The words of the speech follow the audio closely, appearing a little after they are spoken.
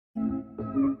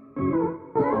You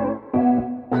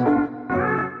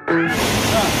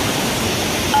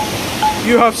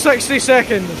have 60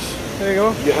 seconds. There you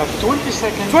go. You have 20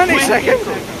 seconds. 20 seconds?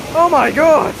 Oh my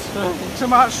god! To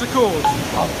match the code.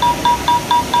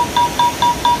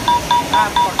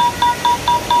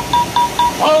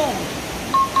 Oh!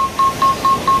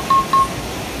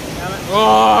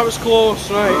 Oh, that was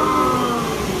close, right.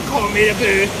 Call me a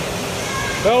boo.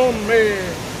 Film me.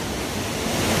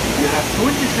 You have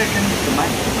 20 seconds to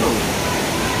match the code.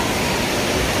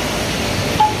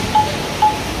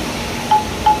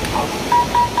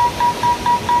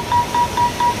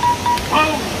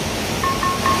 Oh!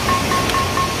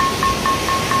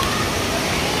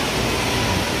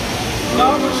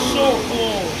 That was so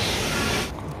close.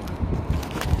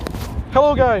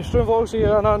 Hello guys, Stream Vlogs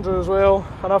here and Andrew as well,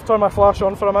 and I've turned my flash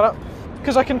on for a minute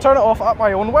because I can turn it off at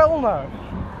my own will now.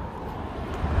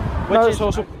 Now it's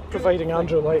also providing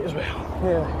Andrew light as well.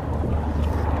 Yeah.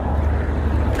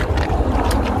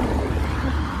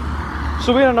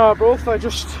 So we're in Arbroath. I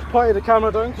just pointed the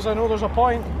camera down because I know there's a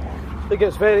point that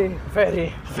gets very,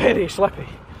 very, very slippy.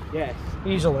 Yes.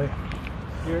 Easily.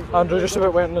 Andrew just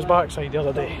about went on his backside the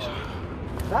other day. So.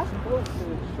 That's close to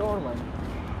the shoreline.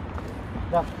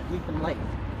 That leaping light.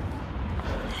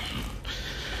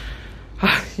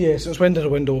 Yes, it's when did the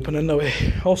window open in the way.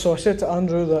 Also, I said to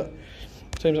Andrew that,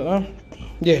 what time is it now?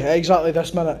 Yeah, exactly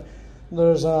this minute.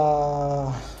 There's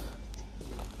a...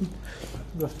 we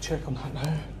have to check on that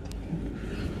now.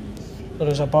 There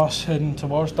is a bus heading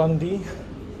towards Dundee.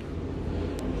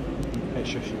 Hey,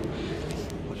 shush.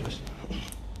 Watch this.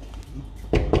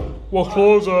 We're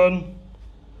closing.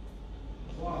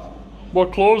 We're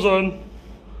closing.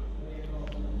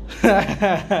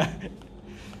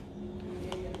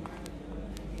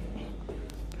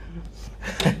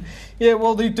 Yeah,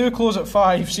 well, they do close at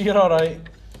 5, so you're alright.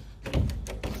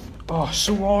 Oh,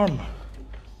 so warm.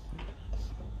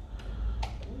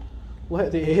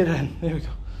 Let the air in. There we go.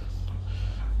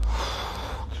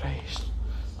 Oh, Christ.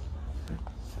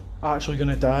 I'm actually going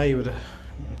to die with the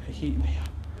heat in here.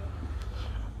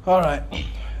 Alright.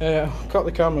 Cut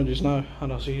the camera just now,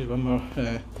 and I'll see you when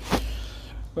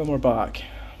we're back.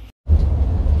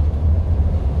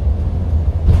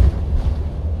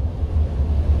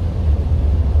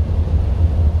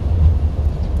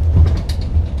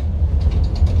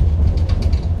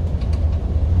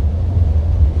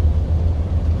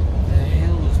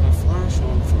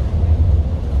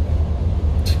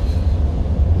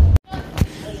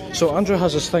 So Andrew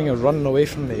has this thing of running away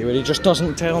from me where he just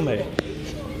doesn't tell me.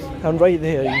 And right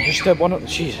there, you just did one of them.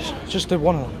 Jesus, just did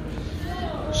one of them.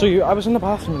 So I was in the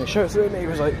bathroom and he shouted through at me. He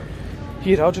was like,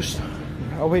 "Here, I'll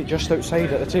wait just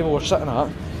outside at the table we're sitting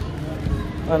at,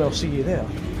 and I'll see you there."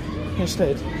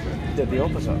 Instead, he did the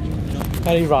opposite, and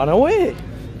he ran away.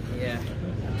 Yeah.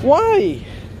 Why?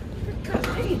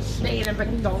 Because he's staying in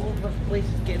McDonald's. This place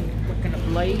is getting fucking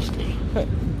ablaze.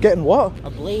 Getting what?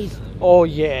 Ablaze. Oh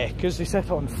yeah, because they set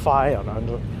it on fire,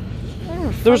 Andrew.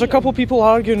 There was a couple people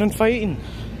arguing and fighting.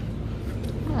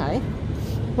 Aye.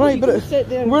 Right, but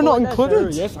we're not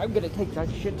included. Yes, I'm gonna take that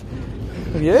shit.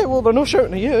 Yeah, well, they're not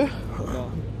shouting at you.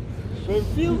 No. So it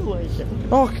feels like it.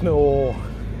 Oh no,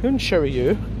 they didn't shout at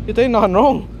you. You're doing nothing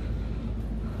wrong.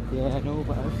 Yeah, I know,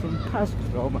 but I've seen past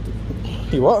trauma.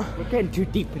 You what? We're getting too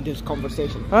deep into this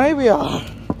conversation. Aye, we are.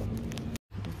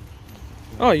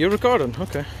 Oh, you're recording?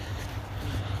 Okay.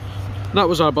 That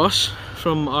was our bus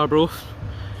from Arbroath.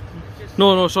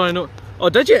 No, sorry, no. Oh,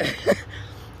 did you?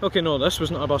 Okay, no, this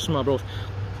wasn't our bus from Arbroath.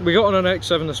 We got on an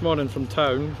X7 this morning from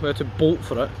town. We had to bolt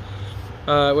for it.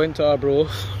 Went to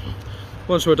Arbroath.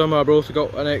 Once we were done with Arbroath, we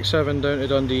got an X7 down to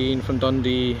Dundee, and from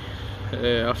Dundee,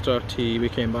 after our tea, we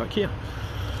came back here.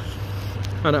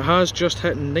 And it has just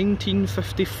hit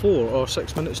 19:54, or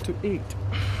 6 minutes to 8.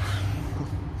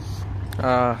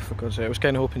 For God's sake, I was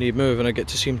kind of hoping he'd move and I'd get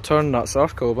to see him turn that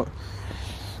circle, but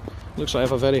looks like I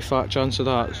have a very fat chance of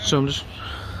that. So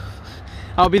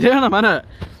I'll be there in a minute.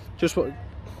 Just what?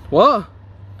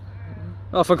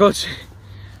 Oh, for God's sake.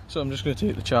 So I'm just going to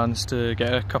take the chance to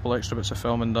get a couple extra bits of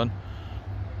filming done.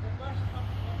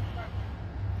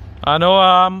 I know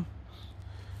I am.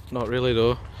 Not really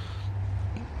though,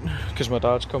 because my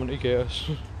dad's coming to get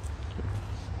us.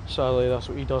 Sadly, that's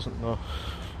what he doesn't know.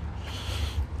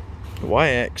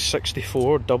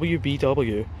 YX64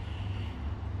 WBW,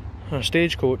 a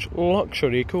stagecoach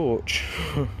luxury coach.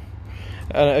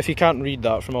 And if you can't read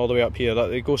that from all the way up here,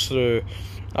 that it goes through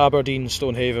Aberdeen,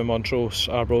 Stonehaven, Montrose,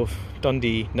 Arbroath,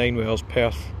 Dundee, Nine Wells,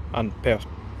 Perth, and Perth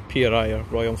PRI,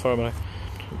 Royal Infirmary.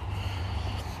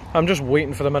 I'm just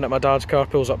waiting for the minute my dad's car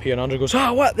pulls up here and Andrew goes,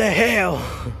 "Ah, what the hell?"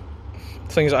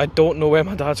 Things that I don't know where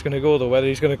my dad's going to go though, whether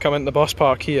he's going to come into the bus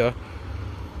park here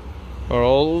or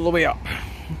all the way up.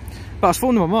 But I was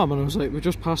phoning my mum and I was like, we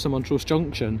just passed the Montrose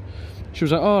Junction. She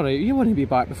was like, alright, you wouldn't be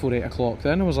back before 8 o'clock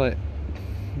then? I was like,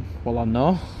 well, I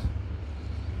know.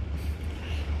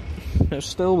 It's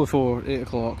still before 8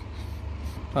 o'clock.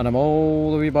 And I'm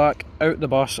all the way back out the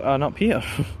bus and up here.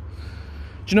 Do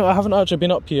you know, I haven't actually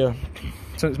been up here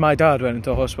since my dad went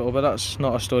into hospital, but that's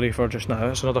not a story for just now.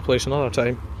 It's another place, another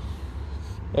time.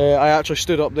 I actually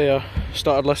stood up there,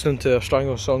 started listening to a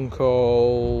Strangle song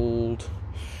called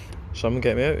Someone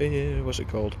Get Me Out of Here. What's it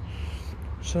called?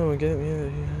 Someone Get Me Out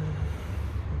of Here.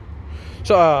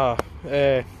 So,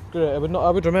 great. I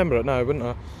would remember it now, wouldn't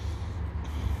I?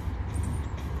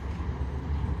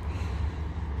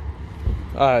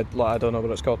 I don't know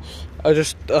what it's called. I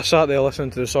sat there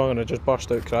listening to the song and I just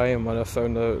burst out crying when I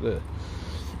found out that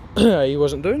he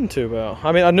wasn't doing too well.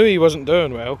 I mean, I knew he wasn't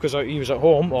doing well because he was at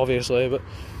home, obviously, but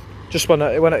just when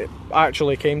it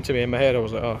actually came to me in my head, I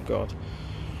was like, oh god.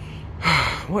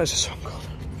 What is this song called?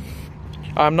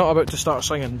 I'm not about to start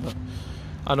singing, but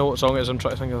I know what song it is. I'm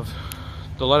trying to think of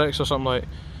the lyrics or something like,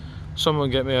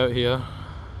 someone get me out here,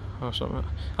 or something.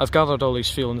 I've gathered all these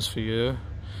feelings for you.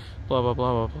 Blah blah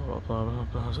blah blah blah blah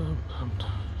blah blah.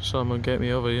 Someone get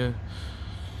me over here.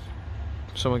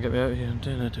 Someone get me out here.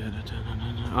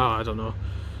 Ah, I don't know.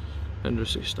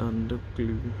 Industry standard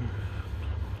glue.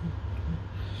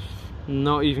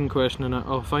 Not even questioning it.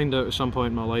 I'll find out at some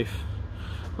point in my life.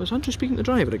 Was Andrew speaking to the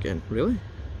driver again? Really?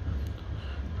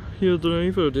 Here,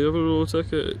 driver, do you have a roll of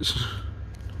tickets?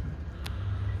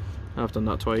 I've done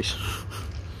that twice,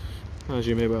 as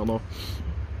you may well know.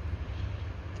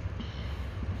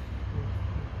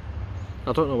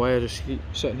 I don't know why I just keep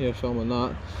sitting here filming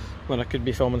that when I could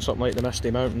be filming something like the Misty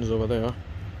Mountains over there.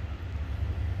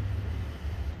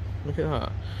 Look at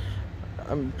that.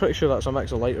 I'm pretty sure that's a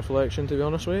mix of light reflection, to be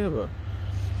honest with you, but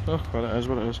oh, well, it is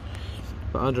what it is.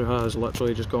 But Andrew has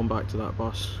literally just gone back to that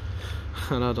bus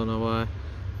and I don't know why.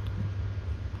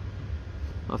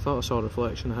 I thought I saw a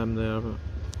reflection of him there, but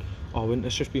oh, wouldn't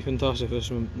this just be fantastic if this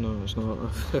one? No, it's not.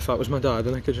 If that was my dad,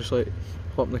 then I could just like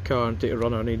hop in the car and take a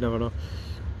runner and he'd never know.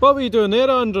 What were you doing there,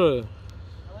 Andrew?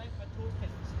 I left my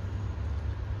tokens.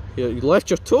 Yeah, you left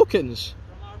your tokens?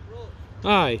 From our road.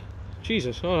 Aye.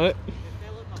 Jesus, alright. They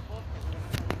fell in my pocket.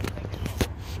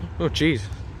 Oh jeez.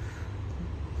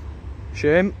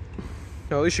 Shame.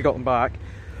 No, at least you got them back.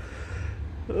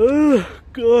 Oh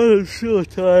god, I'm so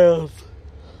tired.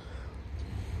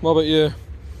 What about you?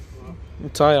 What? I'm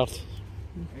tired.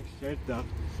 I said that.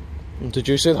 Did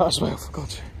you say that as well, for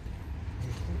God's sake?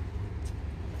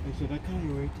 I said I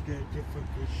can't wait to get a different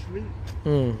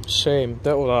sleep. Same.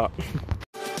 Dealt with that.